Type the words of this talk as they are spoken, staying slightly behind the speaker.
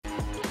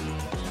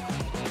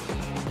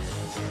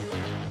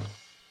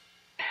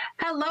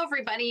Hello,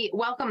 everybody.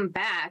 Welcome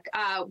back.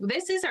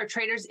 This is our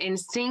Trader's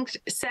Instinct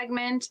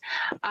segment.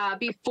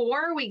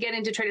 Before we get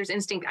into Trader's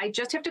Instinct, I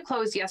just have to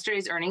close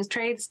yesterday's earnings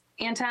trades,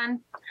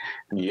 Anton.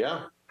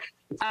 Yeah.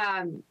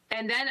 And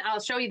then I'll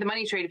show you the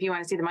money trade if you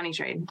want to see the money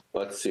trade.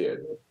 Let's see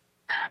it.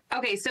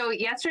 Okay, so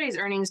yesterday's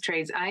earnings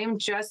trades, I am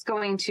just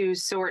going to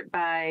sort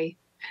by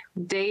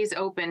days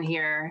open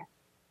here.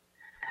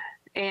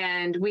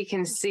 And we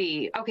can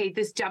see, okay,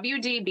 this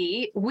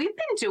WDB, we've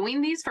been doing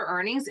these for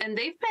earnings and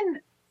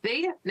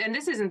and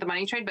this isn't the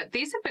money trade, but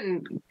these have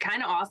been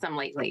kind of awesome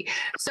lately.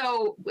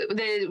 So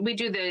we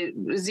do the,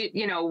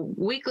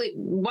 weekly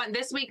one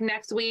this week,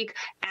 next week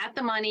at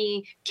the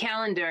money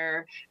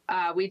calendar.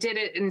 We did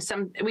it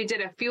we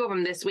did a few of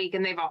them this week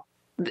and they've all,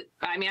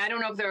 I mean, I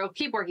don't know if they'll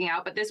keep working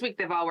out, but this week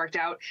they've all worked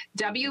out.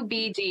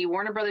 WBD,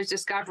 Warner Brothers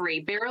Discovery,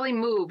 barely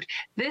moved.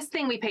 This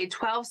thing, we paid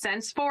 12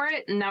 cents for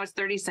it, and now it's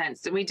 30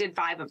 cents. So we did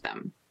 5 of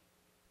them.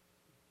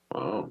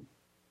 Wow,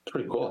 that's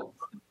pretty cool.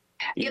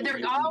 Yeah, they're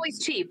always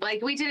cheap.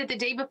 Like we did it the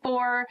day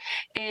before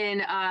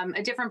in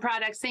a different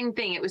product, same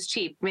thing. It was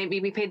cheap. Maybe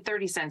we paid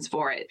 30 cents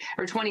for it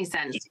or 20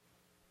 cents.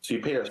 So you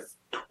paid a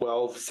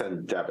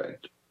 12-cent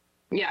debit.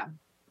 Yeah.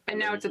 And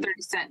now it's a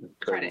 30-cent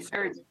credit.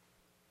 30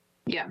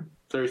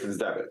 cents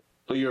debit.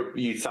 So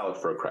you sell it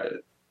for a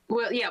credit.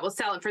 Well, yeah, we'll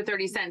sell it for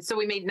 30 cents. So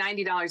we made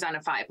 $90 on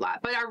a 5 lot,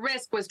 but our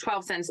risk was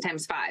 12 cents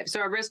times 5.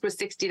 So our risk was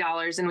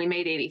 $60 and we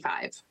made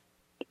 85.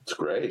 It's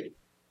great.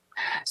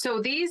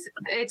 So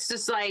it's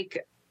just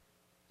like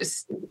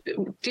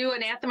do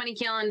an at the money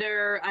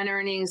calendar on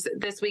earnings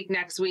this week,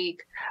 next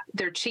week.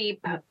 They're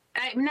cheap. Not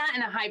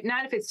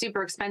if it's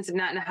super expensive,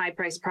 not in a high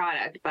price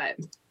product, but.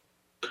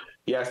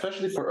 Yeah,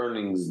 especially for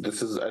earnings. I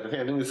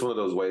think this is one of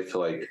those ways to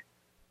like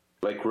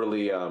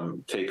really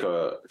take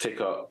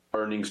a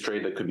earnings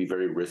trade that could be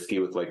very risky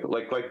with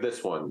like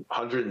this one,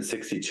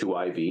 162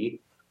 IV.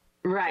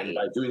 Right. And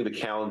by doing the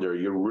calendar,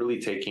 you're really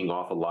taking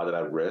off a lot of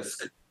that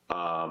risk.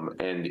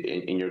 And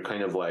you're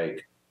kind of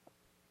like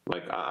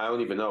I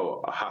don't even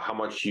know how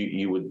much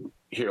you would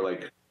hear.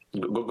 Like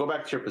go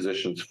back to your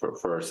positions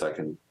for a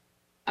second.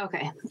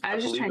 Okay. I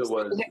believe it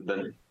was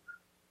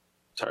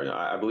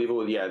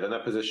then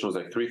that position was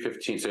like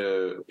 315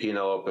 to P&L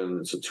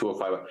open, so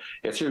 205.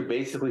 And so you're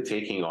basically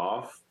taking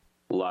off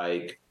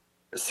like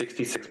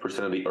 66%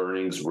 of the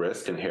earnings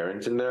risk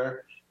inherent in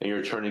there, and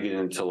you're turning it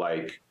into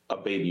like a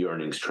baby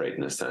earnings trade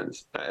in a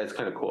sense. It's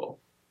kind of cool.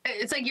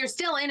 It's like you're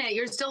still in it.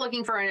 You're still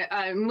looking for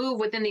a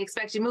move within the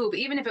expected move.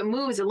 Even if it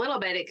moves a little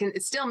bit,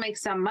 it still make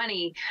some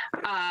money.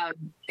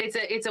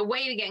 It's a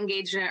way to get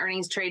engaged in an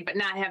earnings trade, but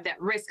not have that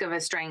risk of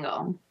a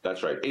strangle.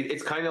 That's right.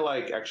 It's kind of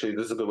like, actually,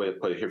 this is a good way to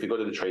put it here. If you go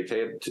to the trade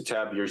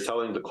tab, you're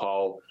selling the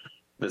call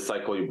this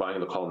cycle, you're buying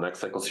the call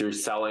next cycle. So you're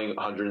selling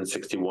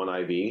 161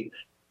 IV.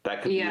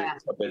 That could be a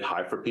bit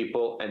high for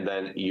people. And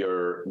then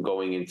you're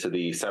going into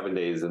the 7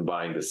 days and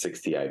buying the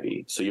 60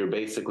 IV. So you're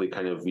basically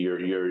kind of,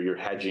 you're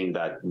hedging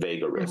that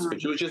Vega risk,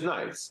 which is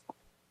nice.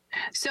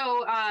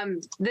 So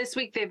this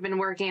week they've been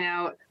working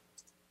out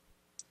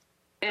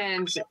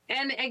and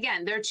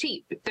again, they're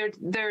cheap.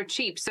 They're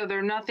cheap. So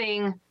they're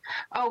nothing.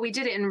 Oh, we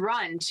did it in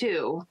Run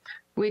too.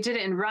 We did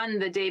it in Run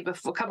the day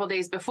before, a couple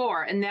days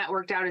before, and that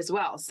worked out as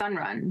well.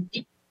 Sunrun.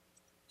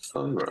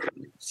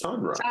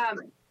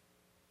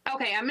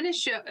 Okay, I'm going to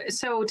show.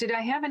 So did I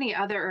have any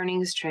other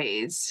earnings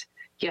trades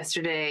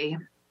yesterday?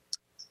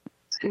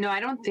 No, I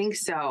don't think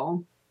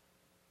so.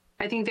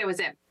 I think that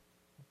was it.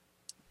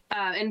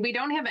 And we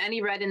don't have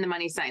any red in the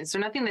money signs. So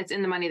nothing that's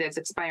in the money that's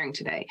expiring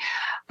today.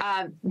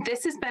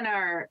 This has been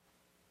I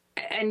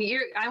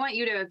want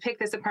you to pick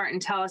this apart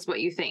and tell us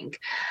what you think.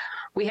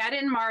 We had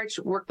it in March,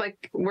 worked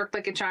like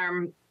a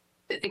charm.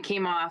 It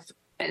came off.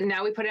 And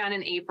now we put it on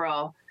in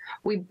April.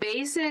 We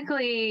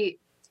basically,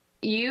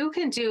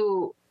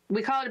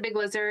 we call it a big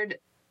lizard.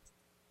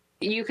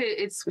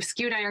 It's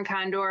skewed iron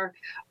condor,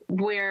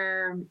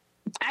 where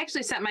I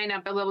actually set mine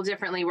up a little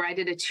differently, where I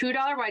did a $2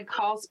 wide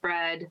call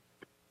spread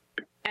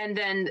and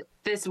then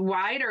this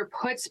wider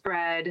put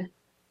spread.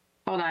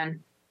 Hold on.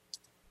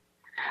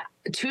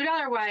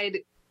 $2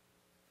 wide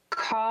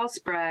call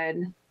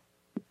spread.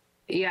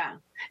 Yeah.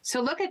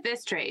 So look at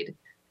this trade.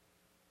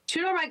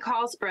 $2 wide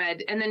call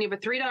spread, and then you have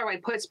a $3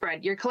 wide put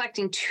spread. You're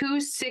collecting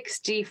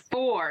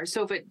 $2.64.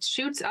 So if it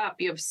shoots up,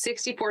 you have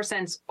 64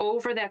 cents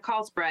over that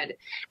call spread.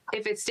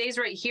 If it stays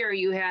right here,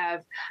 you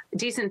have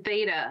decent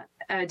theta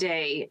a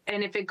day.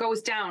 And if it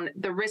goes down,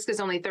 the risk is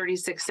only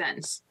 36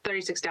 cents,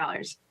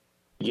 $36.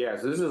 Yeah,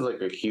 so this is like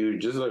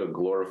a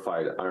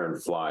glorified iron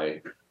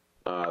fly.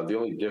 The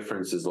only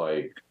difference is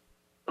there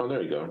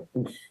you go.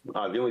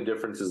 The only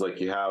difference is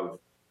you have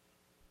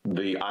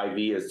the IV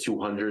is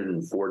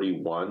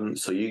 241,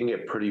 so you can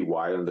get pretty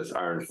wide on this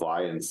iron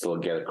fly and still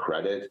get a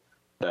credit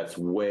that's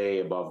way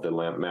above the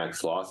lamp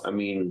max loss. I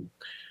mean,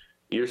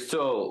 you're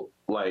still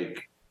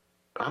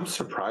I'm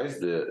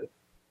surprised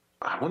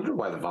I wonder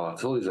why the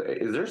volatility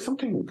is there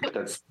something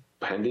that's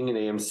pending in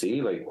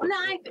AMC?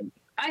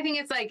 I think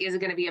it's is it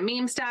going to be a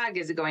meme stock?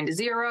 Is it going to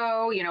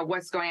zero?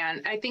 What's going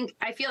on? I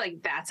feel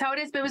like that's how it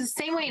is, but it was the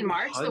same way in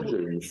March.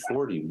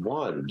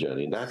 141,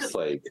 Jenny. That's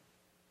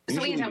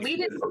So we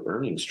did for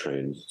earnings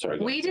trades. Sorry,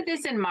 we did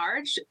this in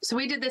March. So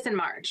we did this in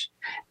March.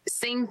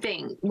 Same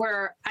thing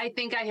where I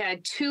think I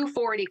had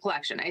 240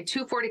 collection. I had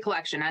 240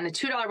 collection on a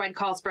 $2 red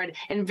call spread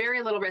and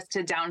very little risk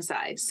to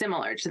downside,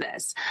 similar to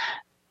this.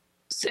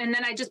 And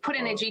then I just put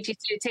in a GTC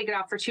to take it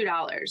off for $2.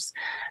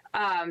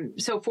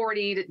 So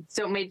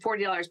it made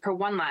 $40 per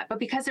one lot. But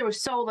because there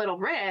was so little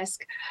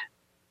risk,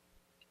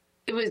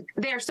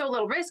 there's so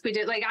little risk. We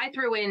did, like, I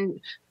threw in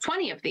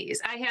 20 of these.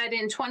 I had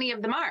in 20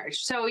 of the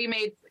March. So you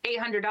made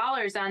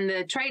 $800 on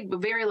the trade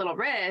with very little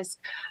risk.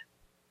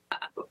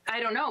 I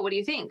don't know. What do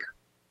you think?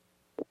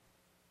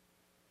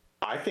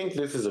 I think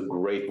this is a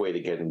great way to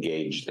get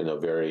engaged in a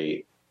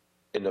very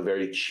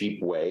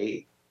cheap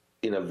way,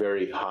 in a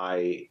very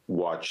high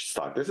watch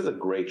stock. This is a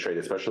great trade,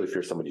 especially if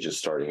you're somebody just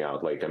starting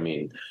out. Like, I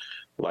mean,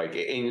 like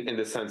in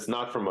the sense,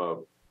 not from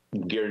a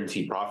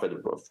guaranteed profit,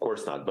 of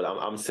course not, but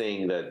I'm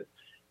saying that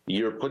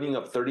you're putting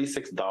up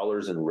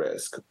 $36 in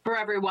risk for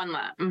every one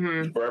lot.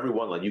 Mm-hmm. For every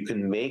one lot, you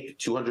can make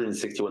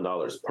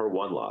 $261 per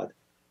one lot,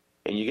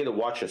 and you get to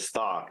watch a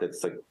stock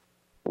that's like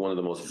one of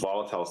the most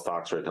volatile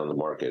stocks right now in the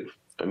market.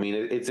 I mean,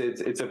 it's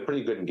a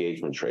pretty good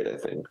engagement trade, I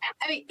think.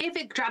 I mean, if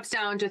it drops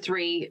down to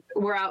 3,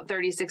 we're out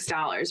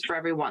 $36 for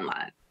every one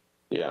lot.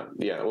 Yeah.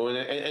 Well,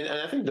 and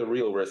I think the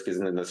real risk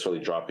isn't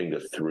necessarily dropping to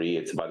 3.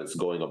 It's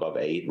going above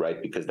 8,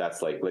 right? Because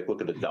that's like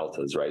look at the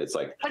deltas, right? It's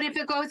like. But if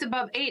it goes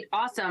above 8,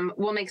 awesome,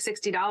 we'll make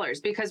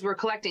 $60 because we're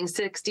collecting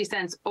 60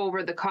 cents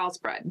over the call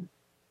spread.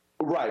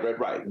 Right.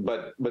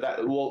 But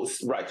that, well,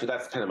 right. So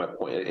that's kind of my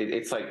point.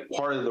 It's like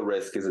part of the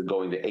risk is it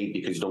going to 8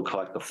 because you don't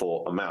collect the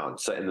full amount.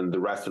 So, and then the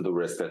rest of the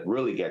risk that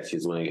really gets you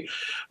is when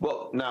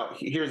well, now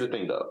here's the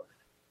thing though.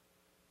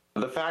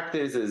 The fact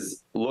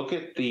is look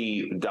at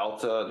the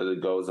delta that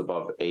it goes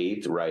above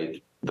 8, right?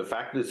 The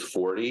fact that it's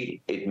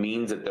 40, it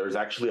means that there's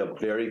actually a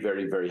very,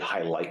 very, very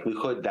high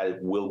likelihood that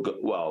it will go,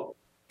 well,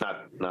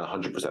 not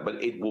 100%, but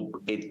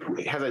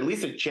it has at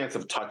least a chance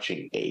of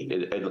touching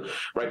 8,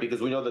 right?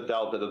 Because we know the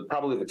delta,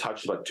 probably the touch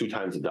is about 2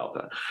 times the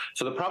delta.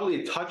 So the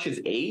probability it touches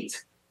 8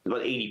 is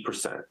about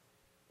 80%,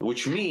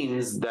 which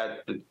means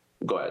that,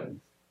 go ahead.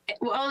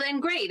 Well,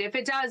 then great. If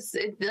it does,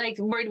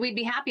 we'd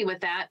be happy with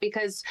that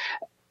because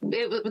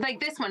it was like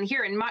this one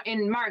here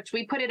in March,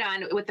 we put it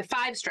on with the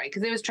 5 strike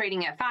because it was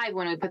trading at 5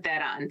 when we put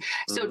that on.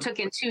 So it took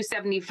in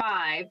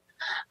 275.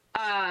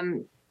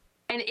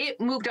 And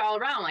it moved all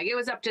around. Like it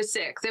was up to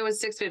 6, it was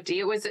 650.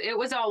 It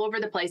was all over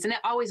the place. And it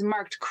always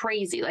marked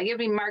crazy. Like it'd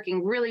be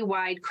marking really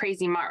wide,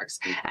 crazy marks.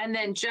 And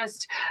then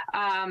just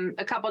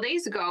a couple of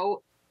days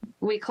ago,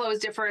 we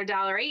closed it for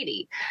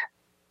 $1.80.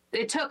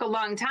 It took a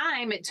long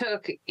time. It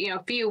took,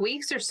 a few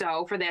weeks or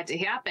so for that to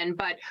happen,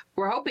 but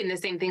we're hoping the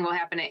same thing will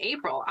happen in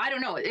April. I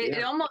don't know.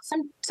 It almost,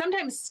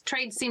 sometimes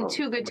trades seem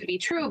too good to be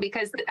true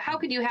because how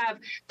could you have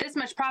this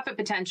much profit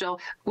potential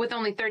with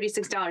only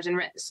 $36 in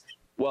risk?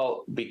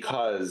 Well,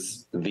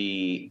 because this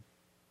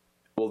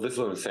is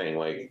what I'm saying.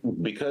 Like,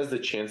 because the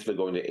chance of it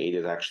going to 8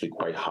 is actually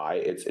quite high.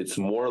 It's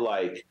more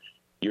like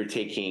you're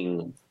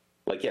taking,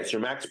 like, yes,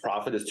 your max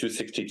profit is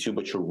 262,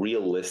 but your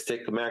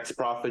realistic max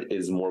profit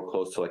is more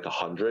close to like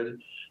 100.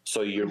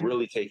 So you're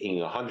really taking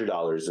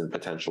 $100 in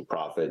potential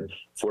profit,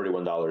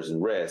 $41 in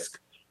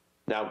risk.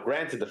 Now,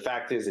 granted, the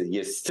fact is that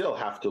you still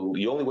have to.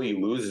 The only way you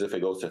lose is if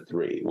it goes to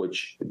 3,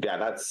 which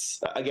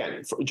that's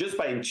again just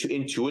by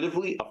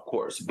intuitively, of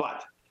course,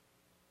 but.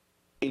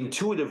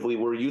 Intuitively,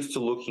 we're used to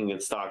looking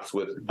at stocks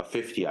with a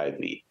 50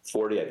 IV,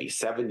 40 IV,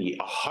 70,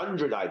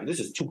 100 IV. This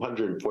is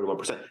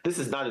 241%. This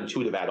is not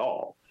intuitive at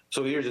all.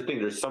 So here's the thing.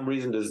 There's some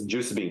reason this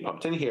juice is being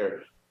pumped in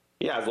here.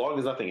 Yeah, as long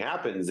as nothing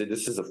happens,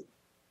 this is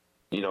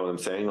you know what I'm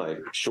saying? Like,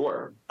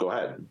 sure, go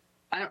ahead.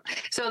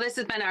 So this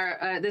has been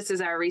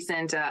our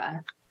recent,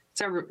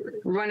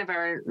 one of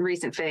our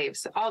recent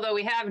faves. Although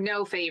we have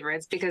no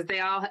favorites because they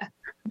all,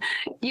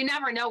 you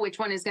never know which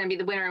one is going to be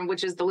the winner and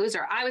which is the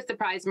loser. I was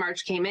surprised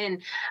March came in.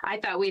 I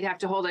thought we'd have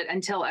to hold it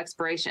until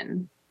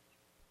expiration.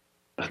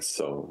 That's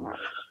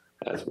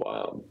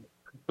wild.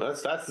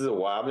 That's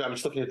wild. I'm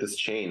just looking at this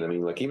chain. I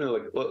mean, like even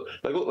look at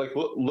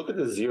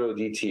the 0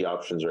 DT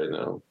options right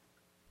now.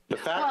 The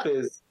fact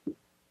is.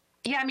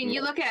 Yeah, I mean,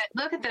 you look at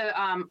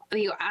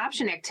the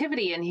option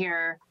activity in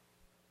here.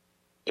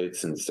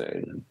 It's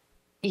insane.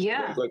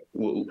 Yeah. Like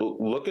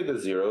look at the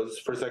zeros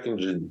for a second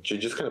to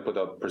just kind of put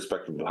up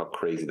perspective of how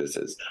crazy this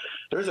is.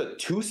 There's a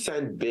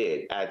 2-cent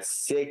bid at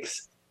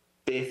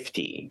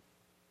 650.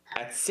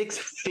 At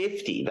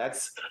 650,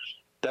 that's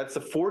a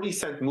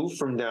 40-cent move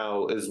from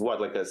now is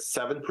what, like a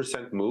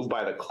 7% move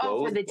by the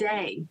close? Oh, for the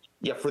day.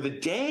 Yeah, for the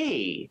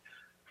day.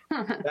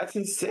 That's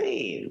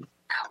insane.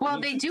 Well,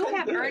 they do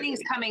have earnings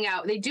coming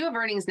out. They do have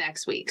earnings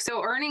next week.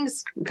 So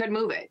earnings could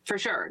move it for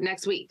sure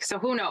next week. So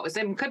who knows?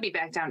 It could be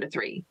back down to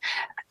 3.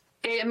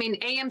 I mean,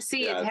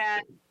 AMC has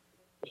had,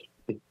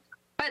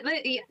 but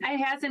it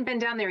hasn't been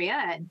down there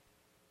yet.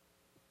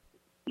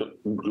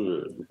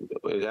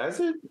 It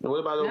hasn't? What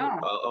about? No.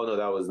 Oh no,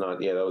 that was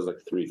not. Yeah, that was like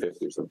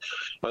 350 or something.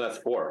 Oh, that's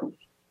 4.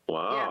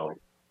 Wow.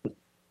 Yeah.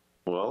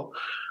 Well,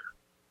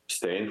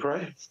 stay and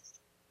pray.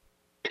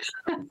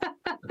 All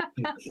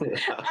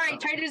right,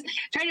 Trader's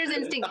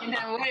Instinct.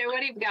 What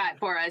do you got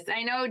for us?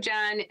 I know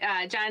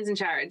John's in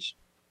charge.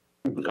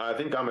 I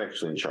think I'm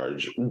actually in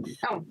charge.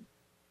 Oh.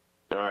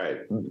 All right,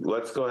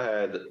 let's go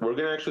ahead. We're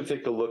going to actually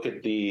take a look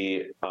at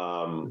the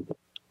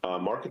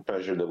market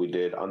measure that we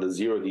did on the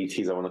zero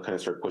DTs. I want to kind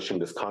of start pushing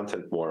this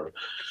content more,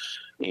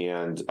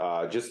 and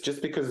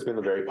just because it's been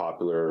a very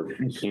popular,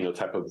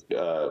 type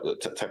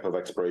of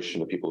expiration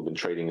that people have been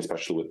trading,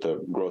 especially with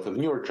the growth of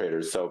newer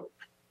traders. So,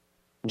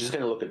 I'm just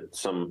going to look at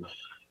some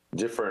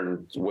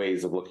different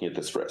ways of looking at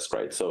this risk,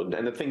 right? So,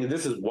 and the thing,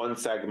 this is one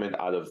segment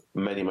out of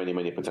many, many,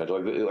 many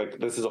potential. Like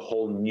this is a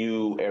whole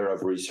new era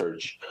of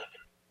research.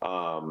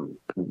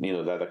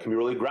 That can be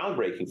really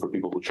groundbreaking for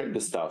people who trade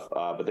this stuff.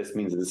 But this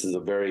means that this is a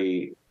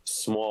very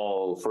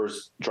small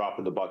first drop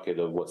in the bucket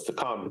of what's to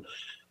come.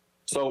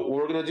 So what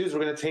we're going to do is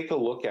we're going to take a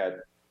look at,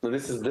 and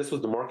this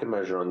was the market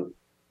measure on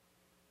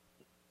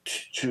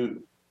Tuesday.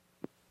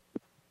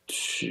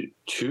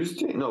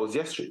 No, it was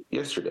yesterday.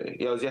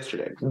 Yeah, it was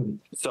yesterday.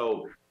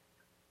 So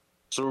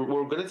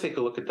we're going to take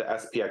a look at the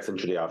SPX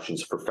intraday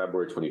options for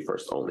February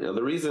 21st only. Now,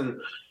 the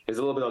reason is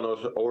a little bit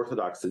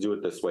unorthodox to do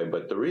it this way,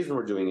 but the reason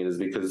we're doing it is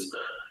because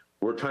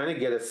we're trying to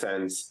get a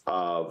sense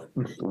of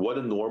what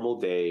a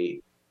normal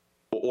day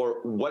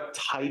or what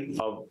type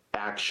of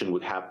action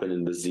would happen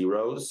in the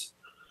zeros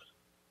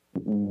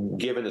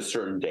given a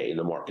certain day in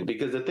the market.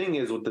 Because the thing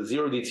is, with the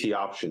zero DT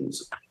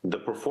options, the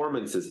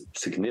performance is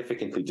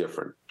significantly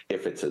different.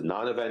 If it's a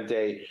non-event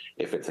day,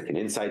 if it's like an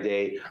inside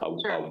day, a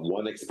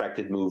one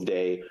expected move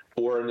day,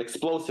 or an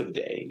explosive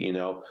day,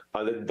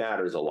 that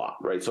matters a lot,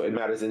 right? So it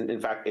matters.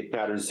 In fact, it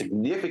matters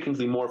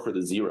significantly more for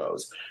the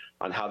zeros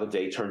on how the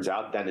day turns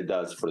out than it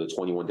does for the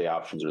 21-day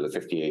options or the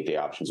 58-day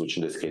options, which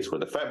in this case were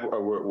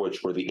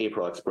which were the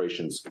April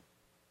expirations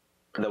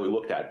that we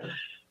looked at.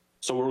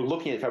 So we're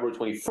looking at February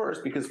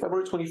 21st because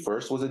February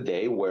 21st was a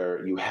day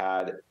where you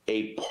had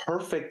a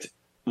perfect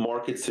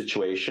market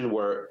situation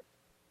where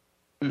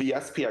the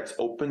SPX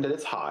opened at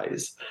its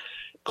highs,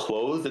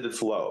 closed at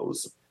its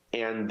lows,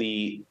 and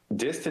the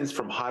distance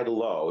from high to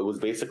low, it was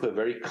basically a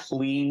very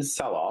clean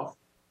sell-off.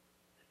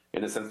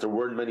 In a sense, there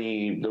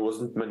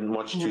wasn't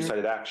much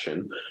two-sided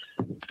action.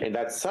 And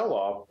that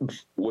sell-off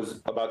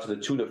was about to the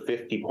tune of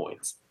 50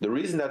 points. The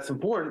reason that's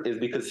important is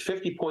because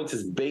 50 points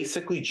is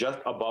basically just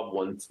above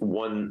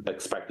one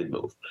expected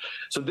move.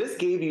 So this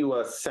gave you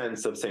a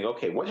sense of saying,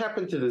 okay, what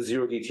happened to the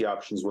zero DT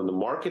options when the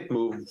market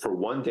move for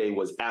one day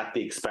was at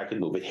the expected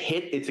move? It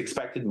hit its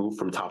expected move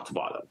from top to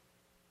bottom.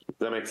 Does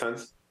that make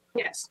sense?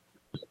 Yes.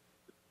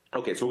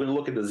 Okay, so we're going to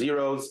look at the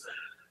zeros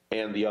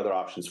and the other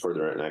options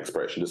further in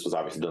expiration. This was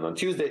obviously done on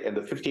Tuesday, and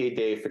the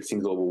 58-day, if it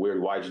seems a little weird,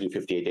 why did you do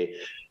 58-day?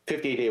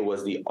 58-day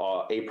was the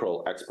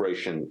April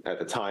expiration at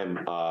the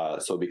time,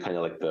 so it'd be kind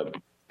of like the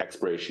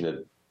expiration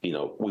that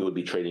we would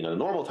be trading on a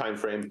normal time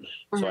frame.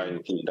 So I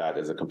include that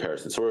as a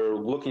comparison. So we're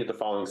looking at the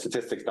following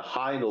statistics: the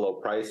high and the low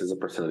price is a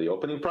percent of the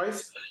opening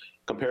price.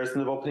 Comparison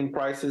of opening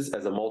prices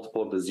as a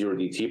multiple of the zero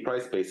DT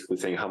price, basically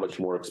saying how much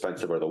more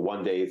expensive are the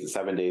 1 days, the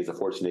 7 days, the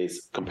 14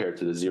 days compared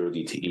to the zero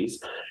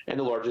DTEs, and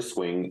the largest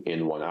swing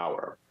in 1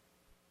 hour.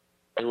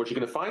 And what you're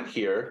going to find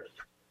here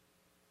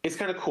is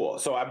kind of cool.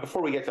 So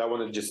before we get to, I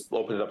want to just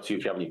open it up to you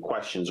if you have any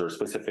questions or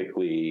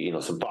specifically,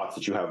 some thoughts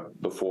that you have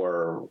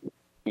before,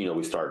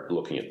 we start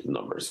looking at the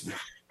numbers.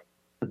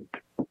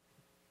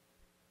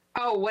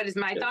 Oh, what is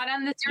my thought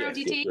on the zero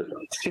DT?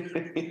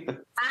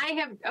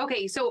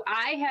 So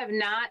I have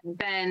not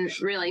been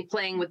really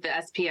playing with the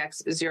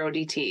SPX zero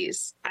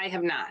DTs. I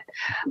have not.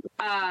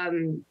 I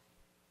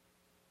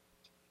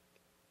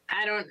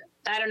don't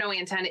know,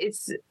 Anton.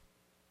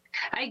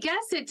 I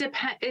guess it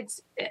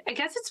depends. I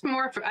guess it's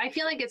more for, I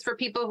feel like it's for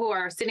people who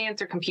are sitting at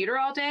their computer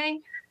all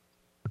day.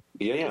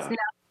 Yeah.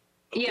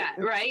 Yeah,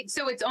 right.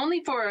 So it's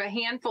only for a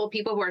handful of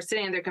people who are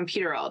sitting at their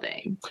computer all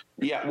day.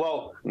 Yeah,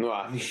 well, no,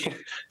 I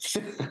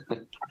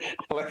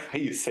like how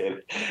you say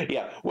it.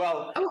 Yeah,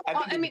 well,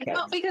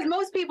 because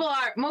most people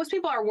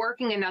are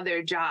working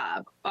another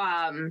job,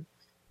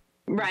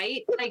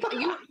 right? Like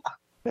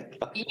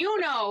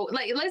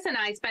listen,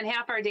 I spend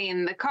half our day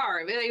in the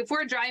car. If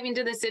we're driving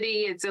to the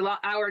city, it's an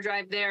hour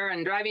drive there,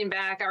 and driving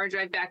back, hour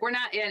drive back. We're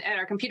not at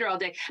our computer all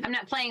day. I'm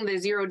not playing the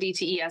zero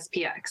DTE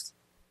SPX.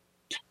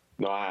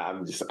 No,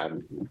 I'm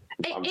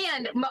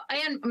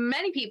and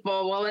many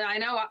people, well, I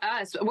know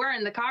us, we're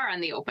in the car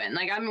on the open.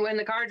 Like I'm in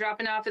the car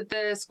dropping off at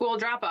the school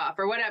drop off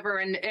or whatever.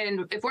 And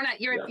if you're not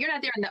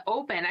there in the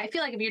open, I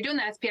feel like if you're doing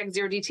the SPX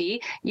zero DT,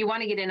 you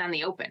want to get in on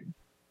the open.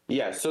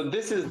 Yeah. So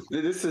this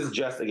is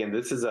just, again,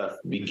 this is a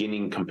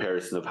beginning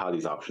comparison of how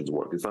these options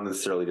work. It's not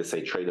necessarily to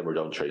say trade them or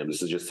don't trade them.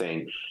 This is just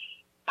saying,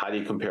 how do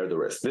you compare the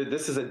risk?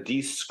 This is a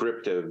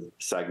descriptive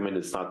segment.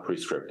 It's not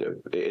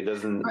prescriptive. It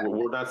doesn't.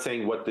 We're not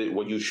saying what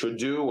you should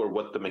do or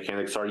what the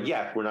mechanics are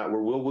yet. We're not.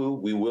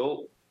 We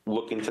will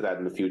look into that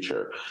in the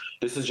future.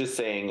 This is just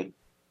saying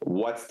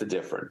what's the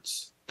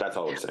difference. That's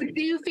all we're saying.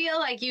 Do you feel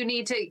like you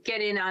need to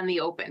get in on the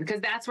open because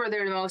that's where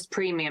the most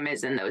premium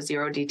is in those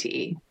zero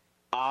DTE?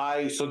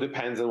 So it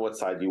depends on what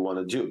side you want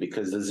to do,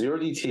 because the zero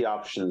DT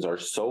options are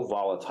so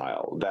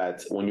volatile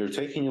that when you're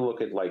taking a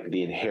look at like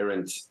the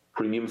inherent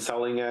premium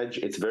selling edge,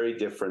 it's very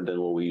different than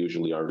what we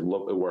usually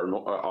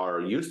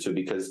are used to,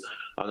 because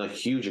on a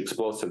huge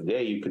explosive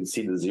day, you can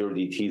see the zero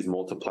DTs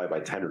multiply by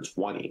 10 or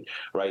 20,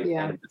 right?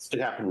 Yeah. And this could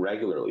happen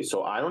regularly.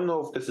 So I don't know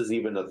if this is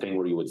even a thing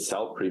where you would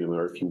sell premium,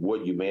 or if you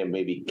would, you may have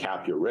maybe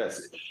cap your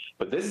risk.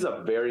 But this is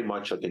a very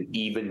much like an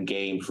even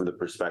game from the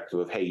perspective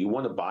of, hey, you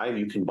want to buy them,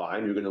 you can buy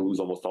them, you're going to lose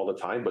almost all the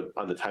time, but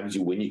on the times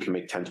you win, you can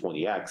make 10,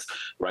 20x,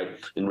 right?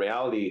 In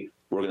reality,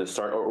 we're going to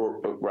start,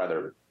 or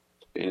rather,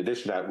 in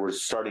addition to that, we're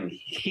starting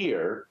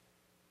here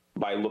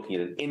by looking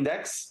at an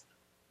index,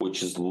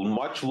 which is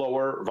much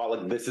lower.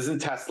 This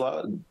isn't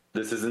Tesla.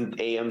 This isn't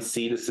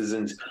AMC. This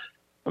isn't,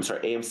 I'm sorry,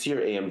 AMC or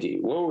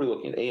AMD? What were we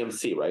looking at?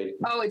 AMC, right?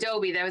 Oh,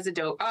 Adobe. That was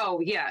Adobe. Oh,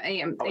 yeah.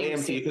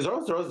 AMC, because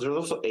there's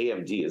also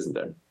AMD, isn't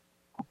there?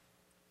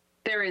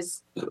 There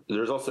is.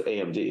 There's also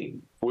AMD,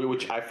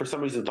 which I, for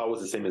some reason, thought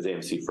was the same as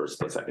AMC for a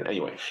split second.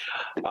 Anyway,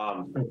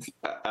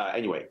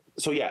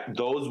 so yeah,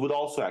 those would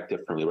also act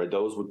differently, right?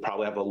 Those would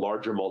probably have a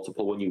larger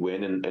multiple when you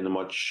win, and a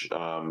much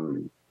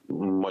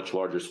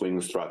larger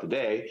swings throughout the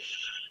day.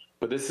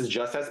 But this is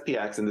just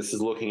SPX, and this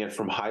is looking at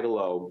from high to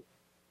low,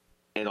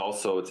 and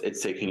also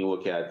it's taking a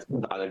look at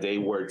on a day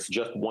where it's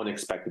just one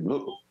expected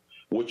move.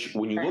 Which,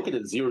 when you look at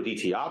the zero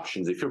DT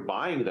options, if you're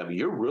buying them,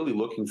 you're really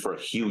looking for a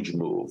huge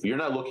move. You're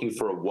not looking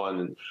for a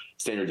one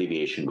standard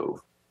deviation move.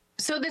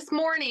 So this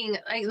morning,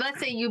 like, let's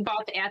say you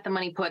bought the at the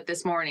money put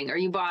this morning, or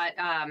you bought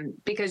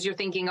because you're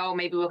thinking, oh,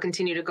 maybe we'll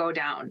continue to go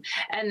down,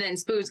 and then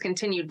SPOOs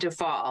continued to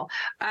fall.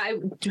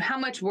 How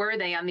much were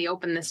they on the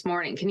open this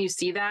morning? Can you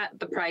see that,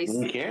 the price?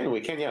 We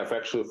can, yeah.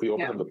 If we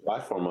open up the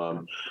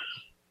platform,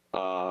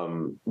 let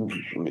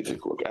me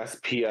take a look.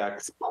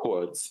 SPX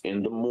puts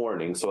in the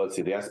morning. So let's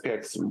see. The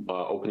SPX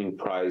opening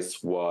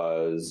price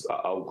was.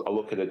 I'll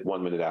look at it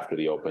 1 minute after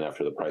the open,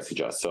 after the price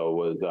adjusts. So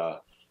it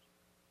was.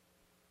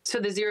 So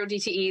the zero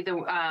DTE,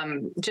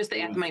 just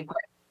the at the money put.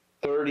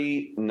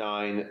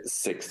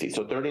 39.60.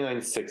 So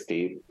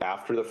 39.60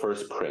 after the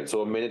first print.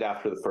 So a minute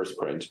after the first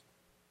print.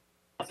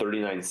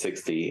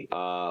 39.60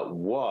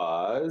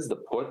 was the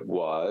put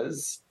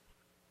was.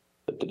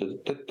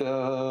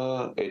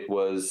 It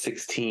was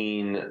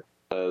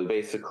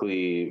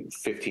basically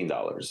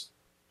 $15.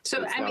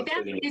 So I mean,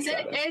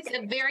 it's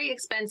a very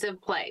expensive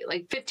play.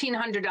 Like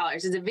 $1,500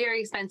 is a very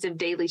expensive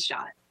daily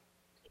shot.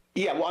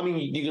 Yeah, well, I mean,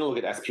 you can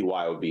look at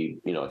SPY would be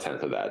a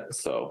tenth of that.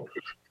 So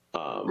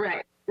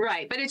right,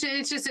 but it's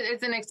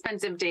an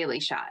expensive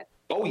daily shot.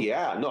 Oh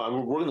yeah, no,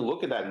 we're going to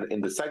look at that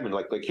in the segment.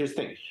 Like here's the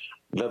thing.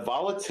 The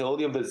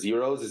volatility of the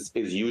zeros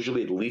is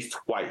usually at least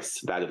twice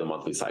that of the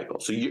monthly cycle.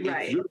 So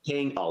you're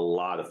paying a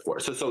lot for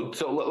it. So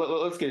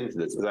let's get into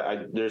this,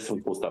 because there's some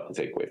cool stuff to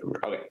take away from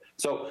here.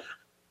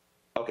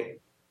 Okay,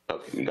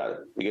 you got it.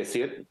 You guys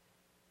see it?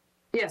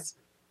 Yes.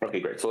 Okay,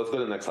 great. So let's go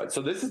to the next slide.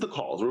 So this is the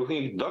calls. We're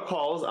looking at the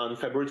calls on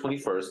February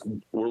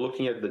 21st. We're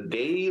looking at the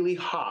daily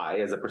high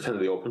as a percent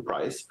of the open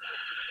price.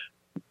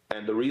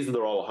 And the reason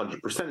they're all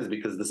 100% is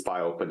because the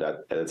SPY opened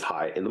at its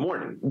high in the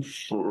morning,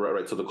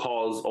 right? So the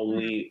calls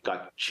only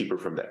got cheaper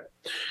from there.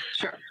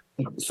 Sure.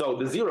 So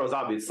the zeros,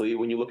 obviously,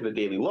 when you look at the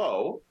daily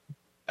low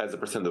as a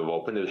percent of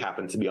open, it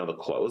happened to be on the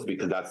close,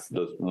 because that's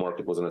the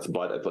market was on its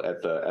butt at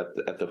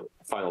the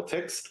final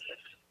ticks.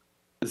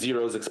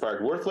 Zeros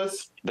expired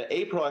worthless. The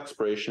April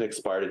expiration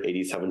expired at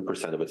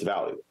 87% of its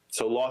value.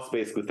 So lost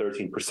basically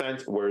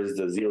 13%, whereas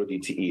the zero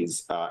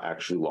DTEs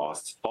actually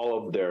lost all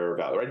of their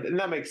value, right? And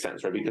that makes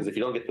sense, right? Because if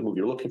you don't get the move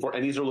you're looking for,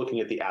 and these are looking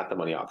at the at the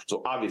money option.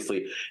 So obviously,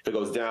 if it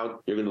goes down,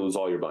 you're going to lose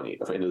all your money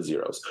in the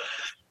zeros.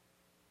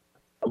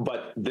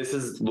 But this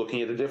is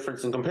looking at the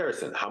difference in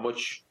comparison.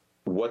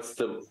 What's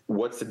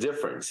the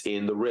difference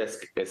in the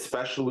risk,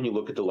 especially when you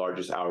look at the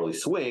largest hourly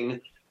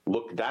swing?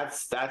 Look,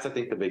 that's I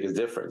think the biggest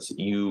difference.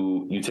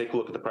 You take a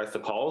look at the price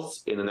of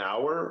calls in an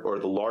hour, or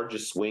the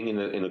largest swing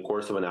in the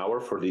course of an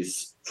hour for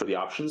the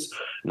options,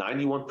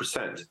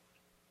 91%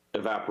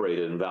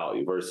 evaporated in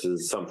value,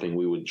 versus something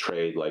we would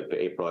trade like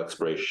the April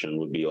expiration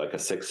would be like a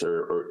 6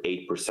 or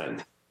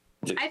 8%.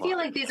 I feel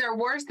like these are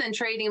worse than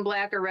trading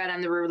black or red on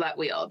the roulette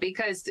wheel,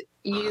 because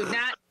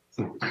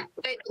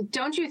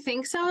don't you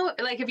think so?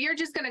 Like, if you're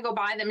just going to go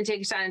buy them and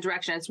take a shot in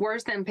direction, it's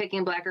worse than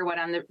picking black or red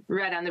on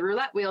the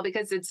roulette wheel,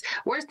 because it's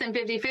worse than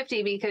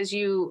 50-50, because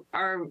you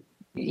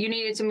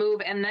needed to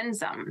move and then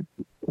some.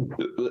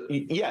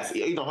 Yes,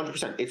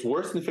 100%. It's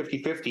worse than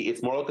 50-50.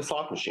 It's more like a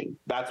slot machine.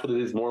 That's what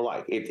it is more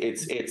like.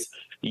 It's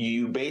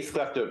you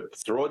basically have to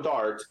throw a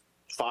dart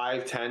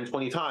 5, 10,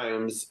 20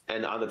 times,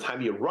 and on the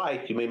time you're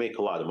right, you may make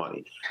a lot of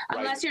money.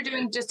 Unless you're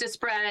doing just a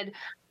spread,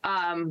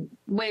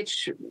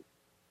 which,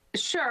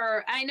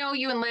 sure, I know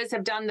you and Liz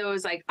have done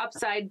those like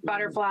upside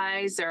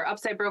butterflies or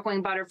upside broke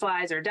wing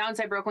butterflies or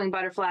downside broke wing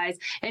butterflies,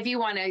 if you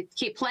want to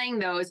keep playing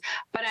those.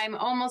 But I'm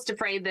almost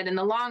afraid that in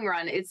the long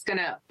run, it's going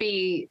to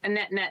be a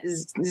net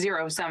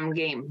zero sum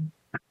game.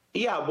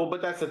 Yeah, well,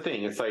 but that's the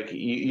thing. It's like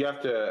you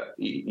have to.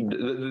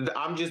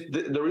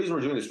 The reason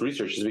we're doing this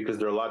research is because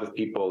there are a lot of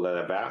people that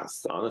have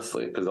asked,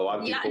 honestly, because a lot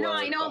of people. Yeah, no,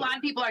 I know a lot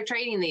of people are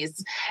trading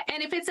these,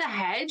 and if it's a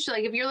hedge,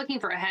 like if you're looking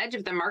for a hedge,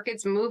 if the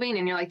market's moving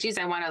and you're like, geez,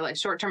 I want a like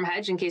short-term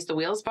hedge in case the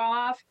wheels fall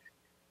off.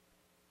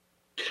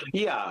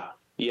 Yeah,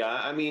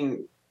 yeah. I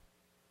mean,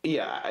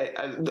 yeah,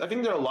 I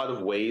think there are a lot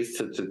of ways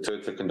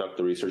to conduct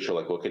the research or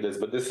like look at this,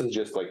 but this is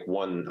just like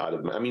one out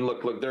of. I mean,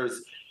 look, there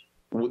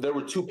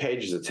were 2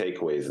 pages of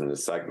takeaways in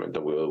this segment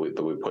that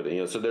we put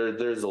in. So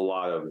there's a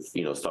lot of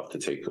stuff to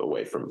take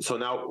away from. So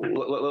now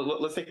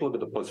let's take a look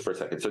at the puts for a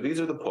second. So these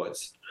are the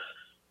puts.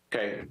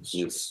 Okay, so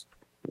just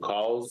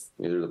calls.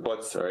 These are the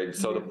puts. All right.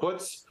 So the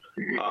puts.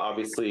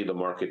 Obviously, the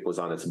market was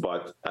on its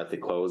butt at the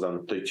close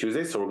on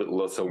Tuesday. So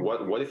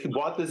what if you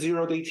bought the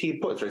 0-day T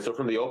puts, right? So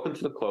from the open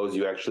to the close,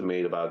 you actually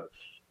made about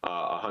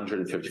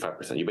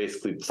 155%. You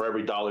basically, for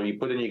every dollar you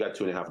put in, you got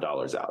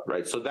 $2.50 out,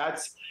 right? So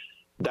that's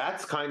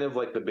kind of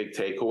like the big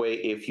takeaway.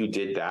 If you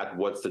did that,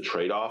 what's the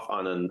trade-off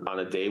on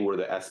a day where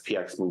the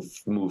SPX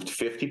moved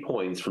 50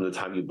 points from the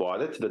time you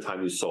bought it to the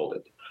time you sold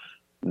it?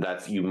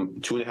 That's you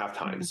 2.5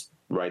 times,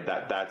 right?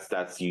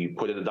 That's you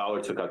put in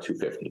 $1, took out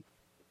 $2.50.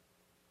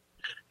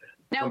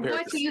 Now,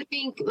 what do you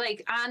think,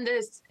 like on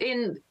this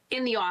in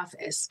the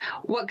office?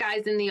 What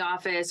guys in the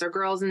office or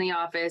girls in the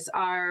office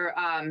are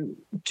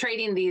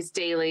trading these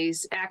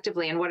dailies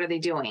actively, and what are they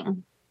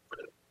doing?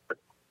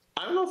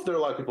 I don't know if there are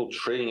a lot of people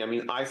trading. I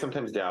mean, I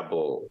sometimes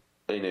dabble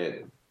in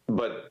it,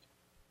 but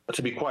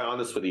to be quite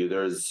honest with you,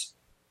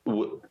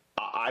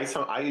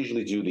 I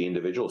usually do the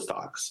individual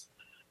stocks.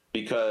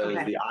 Because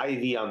the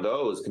IV on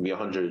those can be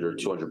 100 or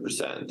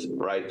 200%,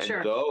 right? And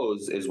sure.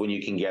 Those is when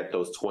you can get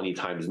those 20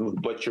 times move,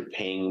 but you're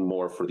paying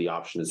more for the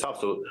option itself.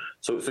 So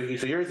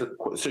here's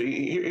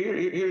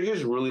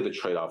really the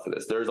trade-off for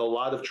this. There's a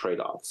lot of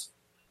trade-offs.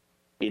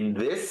 In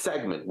this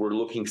segment, we're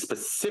looking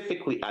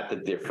specifically at the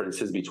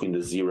differences between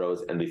the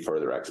zeros and the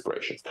further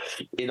expirations.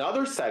 In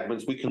other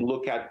segments, we can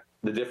look at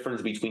the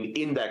difference between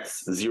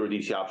index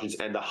 0DT options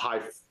and the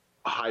high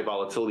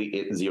volatility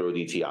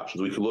 0DT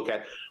options. We could look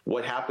at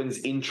what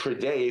happens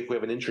intraday if we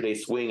have an intraday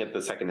swing at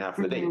the second half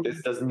of the day.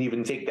 This doesn't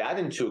even take that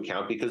into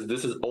account because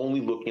this is only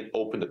looking at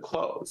open to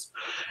close.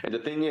 And the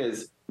thing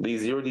is,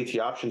 these 0DT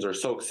options are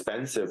so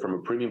expensive from a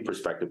premium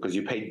perspective because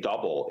you pay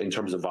double in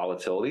terms of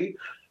volatility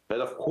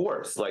that, of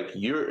course, like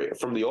you're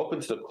from the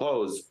open to the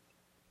close,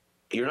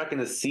 you're not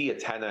going to see a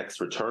 10x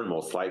return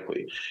most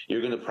likely.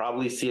 You're going to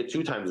probably see a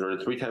 2 times or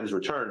a 3 times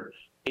return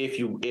if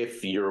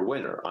you're a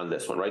winner on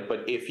this one, right?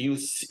 But if you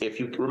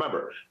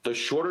remember, the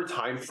shorter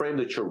time frame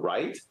that you're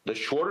right, the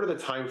shorter the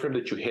time frame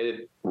that you hit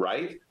it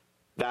right,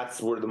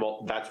 that's where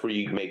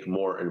you make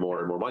more and more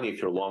and more money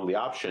if you're long the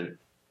option.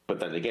 But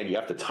then again, you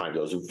have to time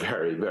those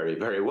very, very,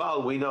 very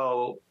well. We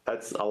know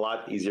that's a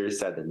lot easier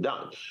said than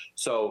done.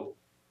 So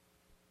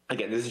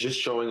again, this is just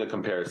showing a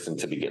comparison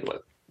to begin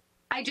with.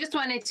 I just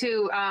wanted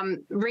to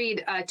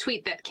read a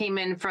tweet that came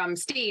in from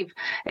Steve.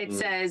 It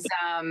says,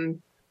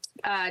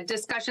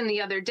 discussion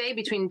the other day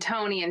between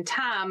Tony and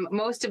Tom,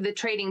 most of the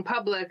trading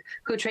public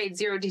who trade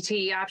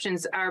 0DTE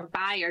options are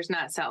buyers,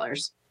 not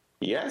sellers.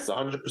 Yes,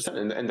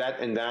 100%.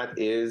 And that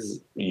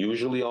is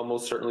usually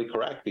almost certainly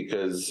correct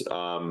because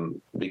so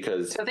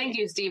thank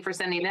you, Steve, for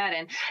sending that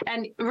in.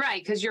 And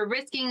right, because you're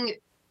risking,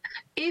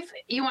 if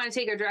you want to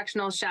take a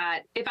directional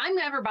shot, if I'm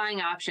ever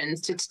buying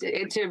options to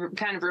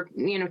kind of,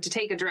 to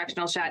take a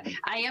directional shot,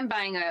 I am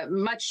buying a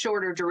much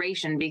shorter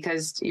duration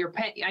because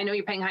I know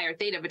you're paying higher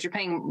theta, but you're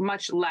paying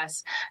much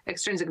less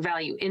extrinsic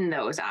value in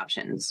those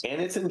options.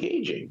 And it's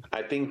engaging.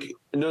 I think,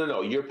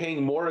 no, you're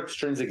paying more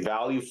extrinsic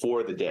value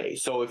for the day.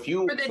 So if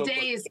you... For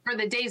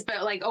the days,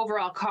 but like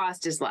overall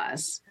cost is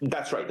less.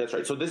 That's right.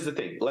 So this is the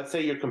thing. Let's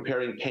say you're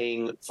comparing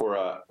paying for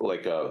a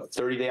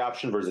 30-day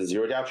option versus a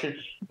 0-day option,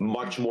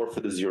 much more for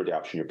the 0-day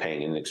option you're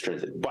paying in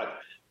extrinsic. But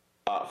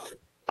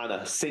on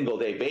a single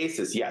day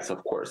basis, yes,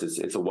 of course,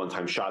 it's a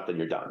one-time shot, then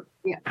you're done.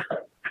 Yeah,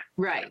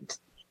 right.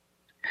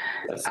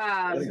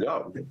 There you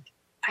go.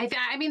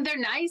 I mean, they're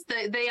nice.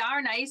 They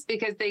are nice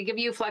because they give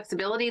you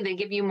flexibility. They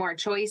give you more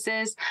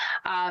choices.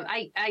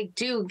 I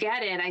do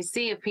get it. I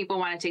see if people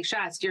want to take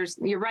shots.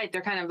 You're right.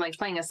 They're kind of like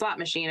playing a slot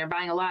machine or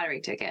buying a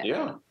lottery ticket.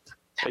 Yeah.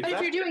 Exactly. But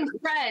if you're doing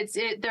spreads,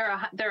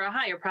 they're a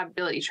higher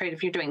probability trade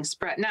if you're doing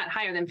spread, not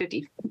higher than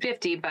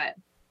 50-50, but...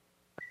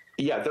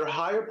 Yeah, they're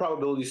higher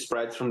probability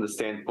spreads from the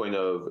standpoint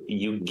of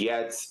you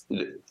get.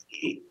 Let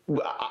me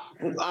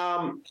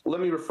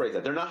rephrase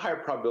that. They're not higher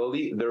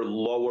probability. They're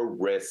lower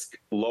risk.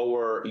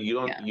 Lower.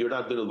 You're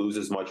not going to lose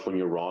as much when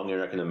you're wrong. You're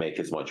not going to make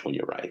as much when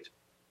you're right.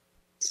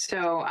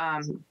 So,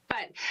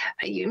 but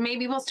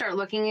maybe we'll start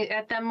looking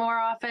at them more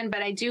often.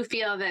 But I do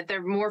feel that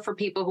they're more for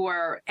people who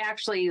are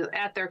actually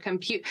at their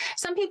compute.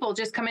 Some people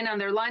just come in on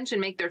their lunch and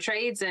make their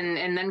trades and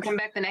then come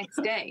back the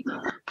next day.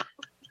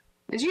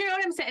 Do you know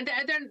what I'm saying?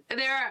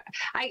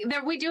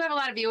 We do have a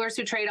lot of viewers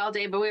who trade all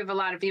day, but we have a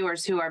lot of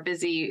viewers who are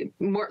busy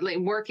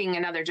working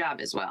another job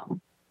as well.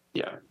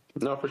 Yeah,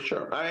 no, for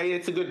sure.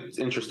 It's a good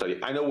interest study.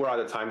 I know we're out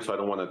of time, so I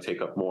don't want to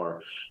take up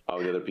more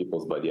of the other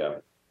people's, but yeah.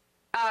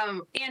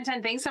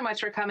 Anton, thanks so much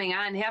for coming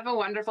on. Have a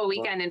wonderful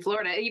weekend in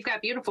Florida. You've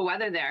got beautiful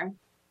weather there.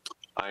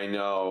 I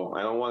know.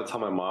 I don't want to tell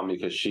my mom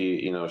because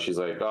she's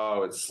like,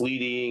 oh, it's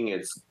sleeting,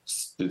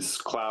 it's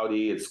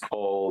cloudy, it's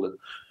cold.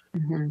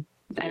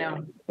 I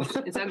know.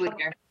 It's ugly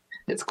here.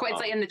 It's quite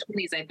like in the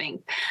 20s, I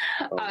think.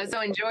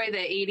 So enjoy the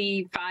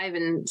 85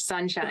 and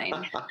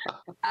sunshine.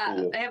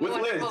 Have with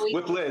a wonderful Liz.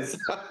 With Liz.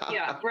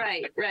 Yeah,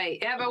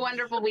 right. Have a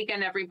wonderful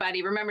weekend,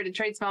 everybody. Remember to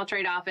trade small,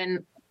 trade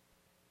often.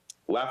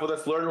 Laugh with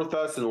us, learn with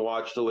us, and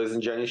watch the Liz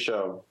and Jenny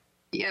show.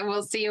 Yeah,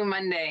 we'll see you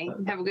Monday.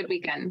 Have a good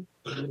weekend.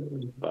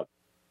 Bye.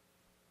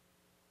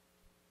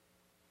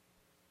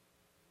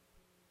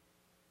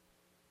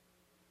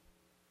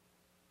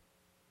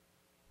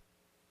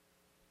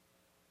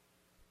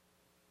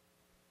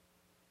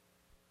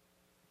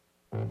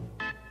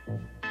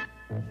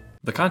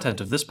 The content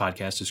of this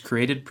podcast is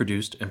created,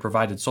 produced, and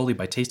provided solely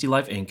by Tasty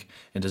Life Inc.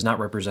 and does not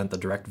represent the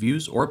direct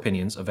views or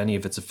opinions of any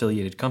of its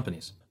affiliated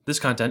companies. This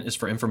content is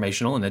for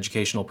informational and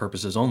educational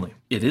purposes only.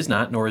 It is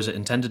not, nor is it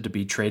intended to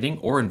be trading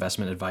or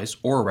investment advice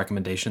or a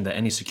recommendation that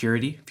any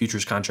security,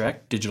 futures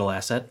contract, digital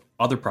asset,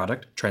 other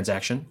product,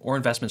 transaction, or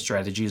investment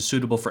strategy is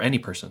suitable for any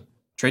person.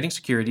 Trading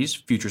securities,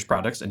 futures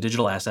products, and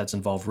digital assets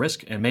involve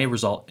risk and may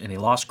result in a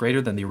loss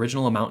greater than the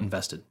original amount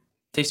invested.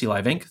 Tasty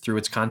Live Inc., through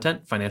its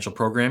content, financial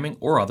programming,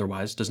 or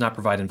otherwise, does not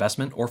provide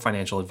investment or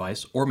financial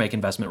advice or make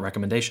investment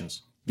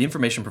recommendations. The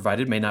information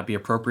provided may not be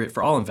appropriate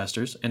for all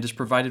investors and is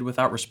provided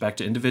without respect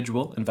to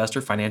individual investor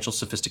financial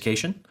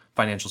sophistication,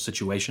 financial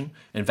situation,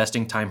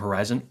 investing time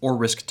horizon, or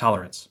risk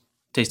tolerance.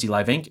 Tasty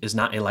Live Inc. is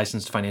not a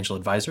licensed financial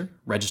advisor,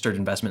 registered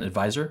investment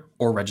advisor,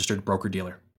 or registered broker-dealer.